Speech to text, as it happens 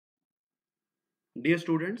Dear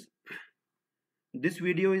students, this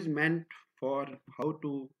video is meant for how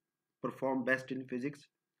to perform best in physics,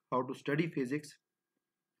 how to study physics.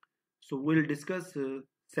 So we'll discuss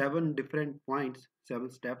 7 different points,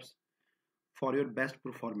 7 steps for your best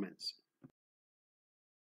performance.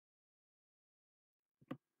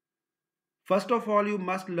 First of all, you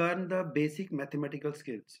must learn the basic mathematical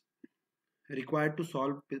skills required to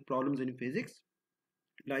solve problems in physics.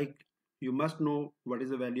 Like you must know what is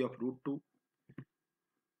the value of root 2,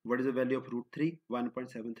 what is the value of root 3,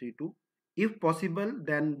 1.732. If possible,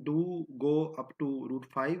 then do go up to root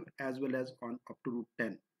 5 as well as on up to root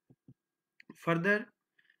 10. Further,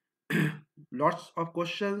 lots of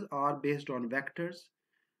questions are based on vectors.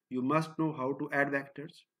 You must know how to add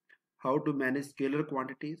vectors, how to manage scalar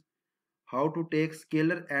quantities, how to take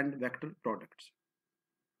scalar and vector products.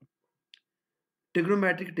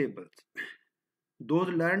 Trigonometric tables, those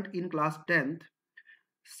learned in class 10th,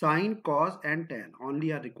 sine, cos and tan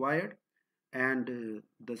only are required, and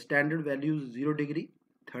the standard values 0 degree,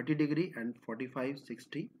 30 degree and 45,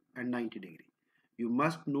 60 and 90 degree. You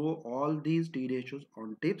must know all these T ratios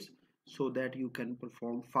on tips so that you can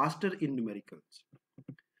perform faster in numericals.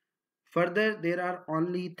 Further, there are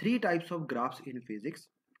only 3 types of graphs in physics.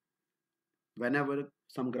 Whenever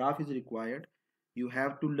some graph is required, you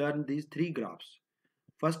have to learn these 3 graphs.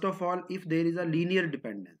 First of all, if there is a linear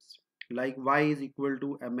dependence, like y is equal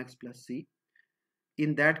to mx plus c,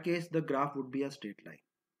 in that case the graph would be a straight line.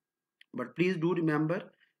 But please do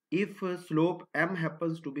remember, if slope m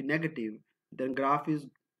happens to be negative, then graph is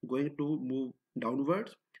going to move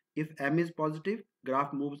downwards. If m is positive,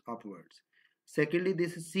 graph moves upwards. Secondly,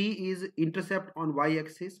 this c is intercept on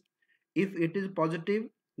y-axis. If it is positive,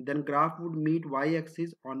 then graph would meet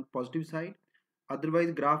y-axis on positive side.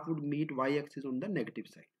 Otherwise, graph would meet y-axis on the negative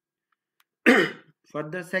side.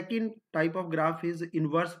 Further, second type of graph is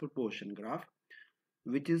inverse proportion graph,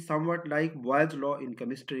 which is somewhat like Boyle's law in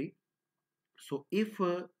chemistry. So if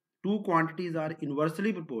two quantities are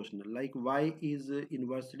inversely proportional, like y is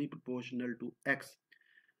inversely proportional to x,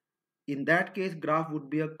 in that case graph would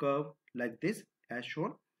be a curve like this as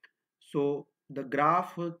shown. So the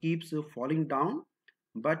graph keeps falling down,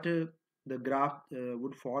 but the graph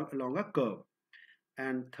would fall along a curve.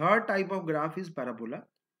 And third type of graph is parabola.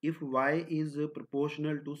 If y is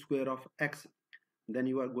proportional to square of x, then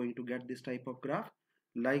you are going to get this type of graph.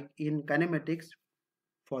 Like in kinematics,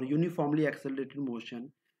 for uniformly accelerated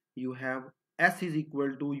motion, you have s is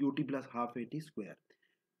equal to ut plus half at square.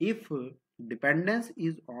 If dependence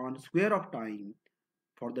is on square of time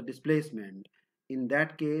for the displacement, in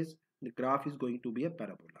that case the graph is going to be a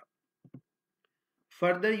parabola.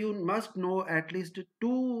 Further, you must know at least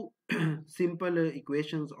 2 simple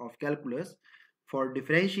equations of calculus. For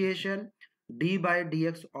differentiation, d by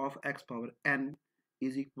dx of x power n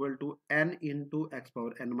is equal to n into x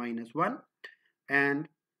power n minus 1, and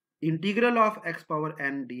integral of x power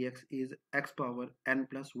n dx is x power n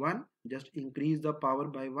plus 1. Just increase the power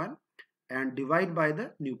by 1 and divide by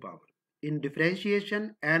the new power. In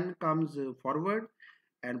differentiation, n comes forward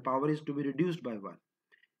and power is to be reduced by 1.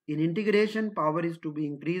 In integration, power is to be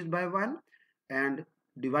increased by 1 and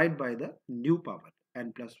divide by the new power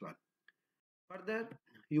n plus 1. Further,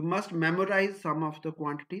 you must memorize some of the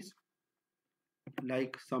quantities,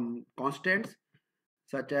 like some constants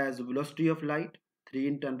such as velocity of light 3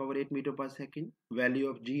 in 10 power 8 meter per second, value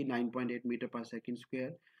of g 9.8 meter per second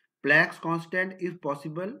square, Planck's constant if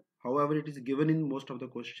possible, however it is given in most of the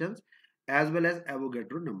questions, as well as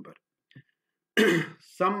Avogadro number.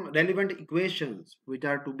 Some relevant equations which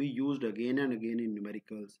are to be used again and again in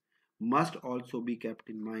numericals must also be kept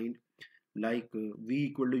in mind, like V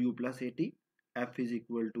equal to U plus AT, F is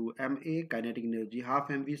equal to MA, kinetic energy half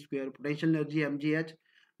mv square, potential energy mgh.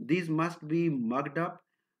 These must be mugged up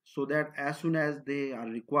so that as soon as they are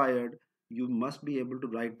required, you must be able to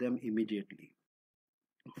write them immediately.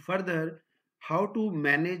 Further, how to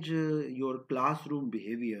manage your classroom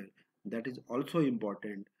behavior, that is also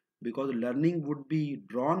important, because learning would be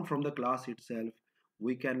drawn from the class itself.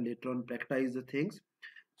 We can later on practice the things.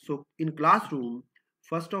 So in classroom,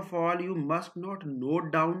 first of all, you must not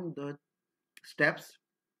note down the steps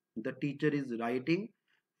the teacher is writing.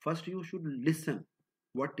 First you should listen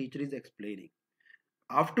what teacher is explaining.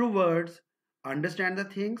 Afterwards, understand the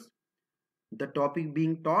things, the topic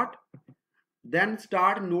being taught, then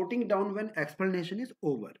start noting down when explanation is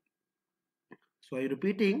over. So I'm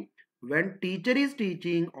repeating, when teacher is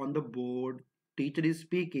teaching on the board, teacher is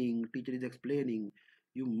speaking, teacher is explaining,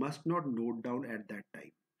 you must not note down at that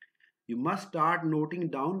time. You must start noting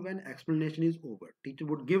down when explanation is over. Teacher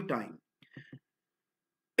would give time.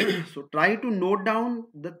 So try to note down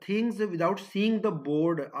the things without seeing the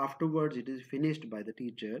board afterwards it is finished by the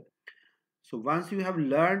teacher. So once you have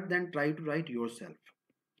learned, then try to write yourself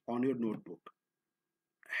on your notebook.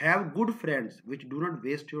 Have good friends which do not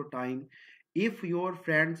waste your time. If your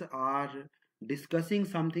friends are discussing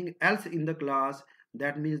something else in the class,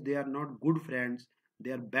 that means they are not good friends,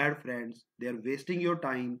 they are bad friends, they are wasting your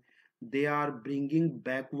time, they are bringing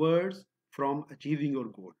backwards from achieving your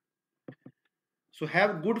goal. So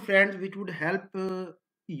have good friends which would help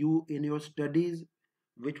you in your studies,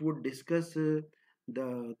 which would discuss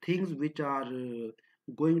the things which are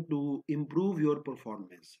going to improve your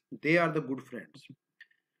performance. They are the good friends.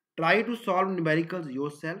 Try to solve numericals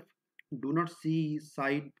yourself. Do not see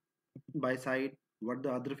side by side what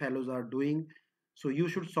the other fellows are doing. So you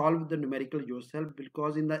should solve the numerical yourself,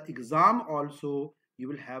 because in the exam also you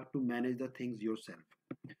will have to manage the things yourself.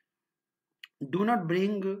 Do not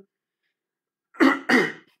bring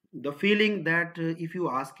the feeling that if you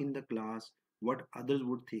ask in the class what others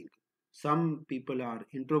would think. Some people are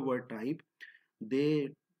introvert type. They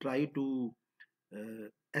try to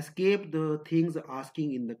escape the things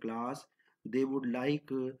asking in the class. They would like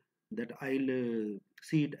that I'll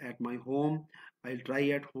see it at my home, I'll try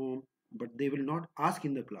at home, but they will not ask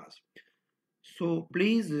in the class. So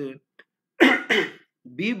please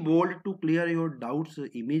be bold to clear your doubts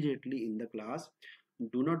immediately in the class.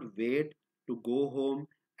 Do not wait to go home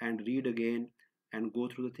and read again and go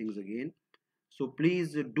through the things again. So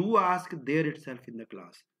please do ask there itself in the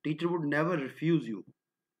class. Teacher would never refuse you.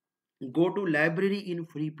 Go to library in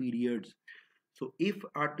free periods. So if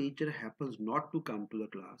our teacher happens not to come to the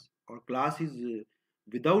class, or class is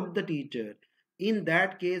without the teacher, in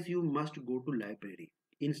that case you must go to library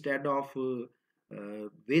instead of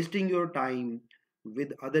wasting your time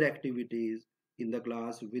with other activities in the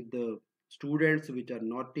class with the students which are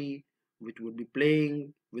naughty, which would be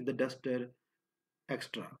playing with the duster,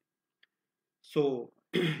 extra. So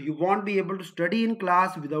you won't be able to study in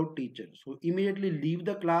class without teacher. So immediately leave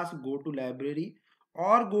the class, go to library,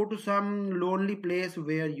 or go to some lonely place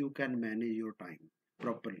where you can manage your time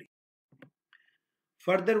properly.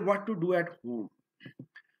 Further, what to do at home?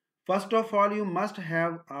 First of all, you must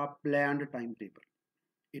have a planned timetable.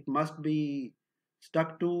 It must be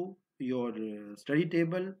stuck to your study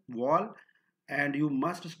table wall, and you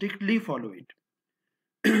must strictly follow it.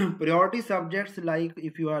 Priority subjects, like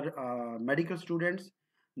if you are medical students,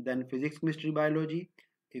 then physics, chemistry, biology.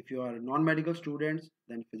 If you are non-medical students,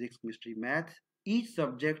 then physics, chemistry, math. Each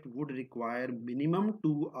subject would require minimum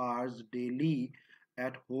 2 hours daily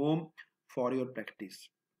at home for your practice.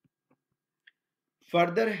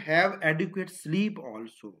 Further, have adequate sleep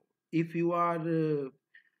also. If you are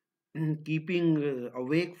keeping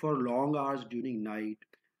awake for long hours during night,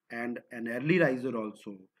 and an early riser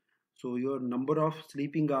also, so your number of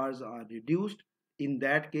sleeping hours are reduced. In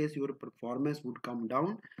that case your performance would come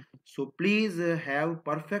down. So please have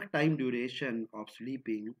perfect time duration of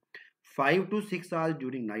sleeping, 5 to 6 hours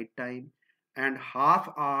during night time, and half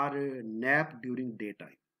hour nap during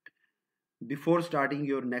daytime. Before starting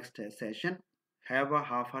your next session, have a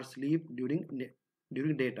half hour sleep during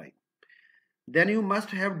daytime. Then you must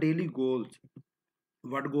have daily goals.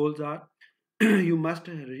 What goals are? You must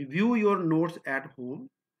review your notes at home,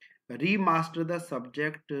 remaster the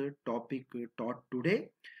subject topic taught today,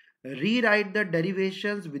 rewrite the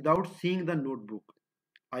derivations without seeing the notebook.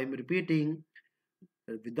 I am repeating,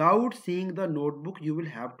 without seeing the notebook, you will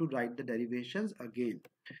have to write the derivations again.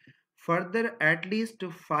 Further, at least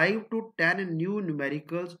 5 to 10 new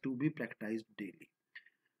numericals to be practiced daily.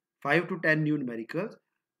 5 to 10 new numericals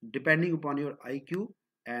depending upon your IQ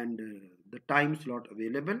and the time slot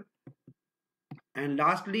available. And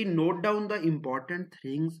lastly, note down the important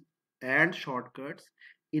things and shortcuts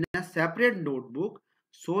in a separate notebook,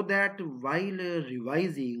 so that while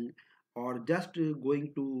revising or just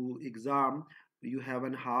going to exam, you have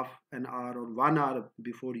an half an hour or 1 hour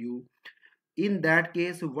before you. In that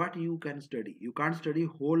case, what you can study? You can't study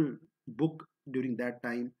whole book during that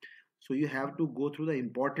time. So you have to go through the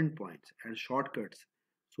important points and shortcuts.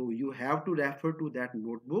 So you have to refer to that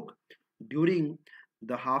notebook during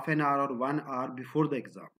the half an hour or 1 hour before the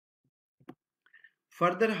exam.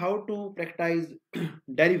 Further, how to practice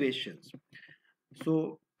derivations?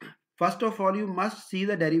 So first of all, you must see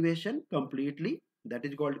the derivation completely. That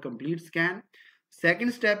is called complete scan.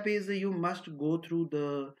 Second step is you must go through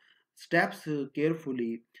the steps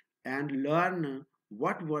carefully and learn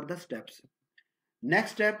what were the steps.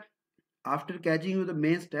 Next step, after catching you the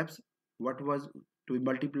main steps, what was to be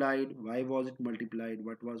multiplied, why was it multiplied,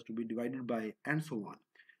 what was to be divided by, and so on.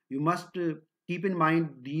 You must keep in mind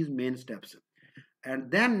these main steps.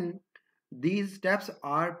 And then These steps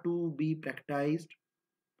are to be practiced.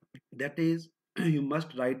 That is, you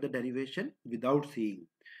must write the derivation without seeing.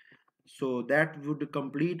 So that would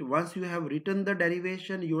complete. Once you have written the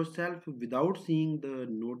derivation yourself without seeing the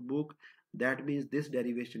notebook, that means this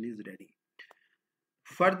derivation is ready.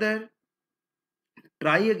 Further,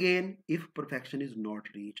 try again if perfection is not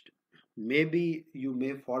reached. Maybe you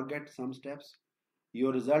may forget some steps.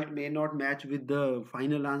 Your result may not match with the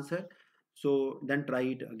final answer. So then try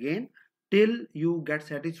it again till you get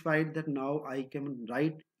satisfied that now I can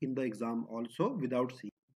write in the exam also without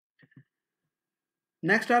seeing.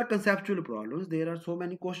 Next are conceptual problems. There are so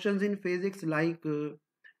many questions in physics like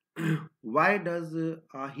why does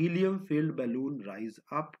a helium filled balloon rise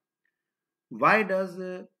up? Why does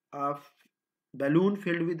balloon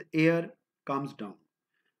filled with air comes down?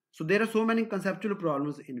 So there are so many conceptual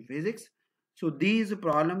problems in physics. So these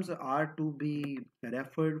problems are to be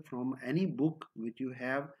referred from any book which you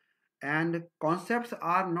have, and concepts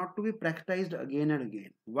are not to be practiced again and again.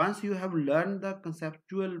 Once you have learned the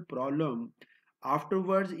conceptual problem,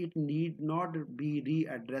 afterwards it need not be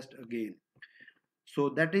readdressed again. So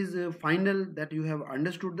that is final, that you have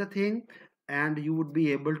understood the thing and you would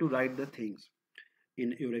be able to write the things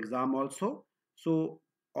in your exam also. So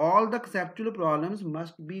all the conceptual problems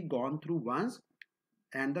must be gone through once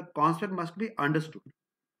and the concept must be understood.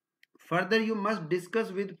 Further, you must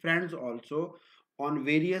discuss with friends also on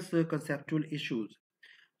various conceptual issues.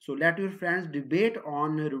 So let your friends debate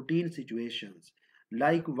on routine situations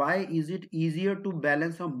like why is it easier to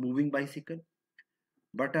balance a moving bicycle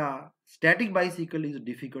but a static bicycle is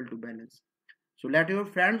difficult to balance. So let your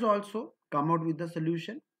friends also come out with the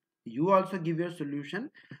solution. You also give your solution.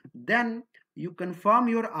 Then you confirm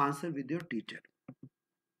your answer with your teacher.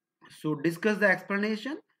 So discuss the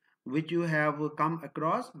explanation which you have come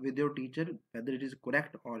across with your teacher, whether it is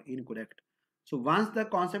correct or incorrect. So once the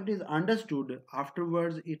concept is understood,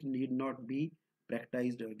 afterwards it need not be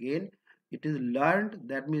practiced again. It is learned,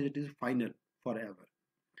 that means it is final forever.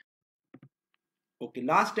 Okay,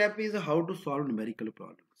 last step is how to solve numerical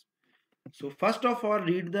problems. So first of all,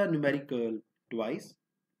 read the numerical twice,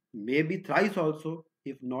 maybe thrice also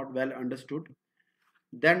if not well understood.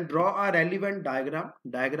 Then draw a relevant diagram.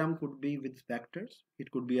 Diagram could be with vectors.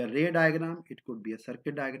 It could be a ray diagram. It could be a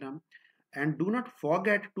circuit diagram. And do not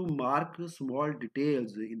forget to mark small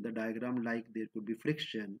details in the diagram like there could be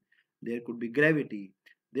friction, there could be gravity,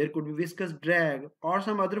 there could be viscous drag or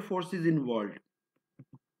some other forces involved.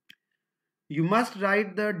 You must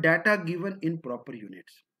write the data given in proper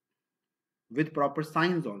units with proper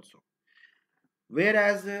signs also.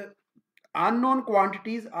 Whereas unknown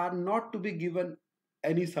quantities are not to be given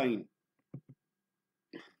any sign.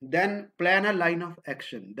 Then plan a line of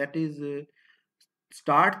action, that is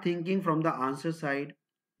start thinking from the answer side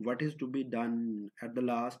what is to be done at the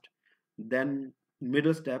last, then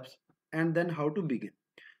middle steps, and then how to begin.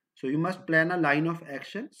 So you must plan a line of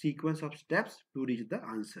action, sequence of steps to reach the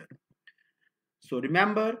answer. So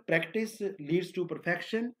remember, practice leads to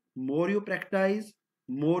perfection. More you practice,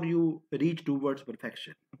 more you reach towards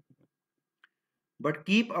perfection. But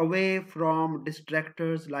keep away from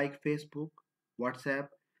distractors like Facebook, WhatsApp.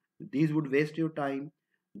 These would waste your time.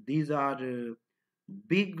 These are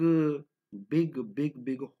big,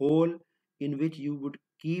 big hole in which you would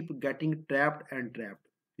keep getting trapped and trapped.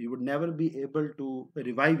 You would never be able to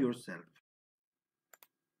revive yourself.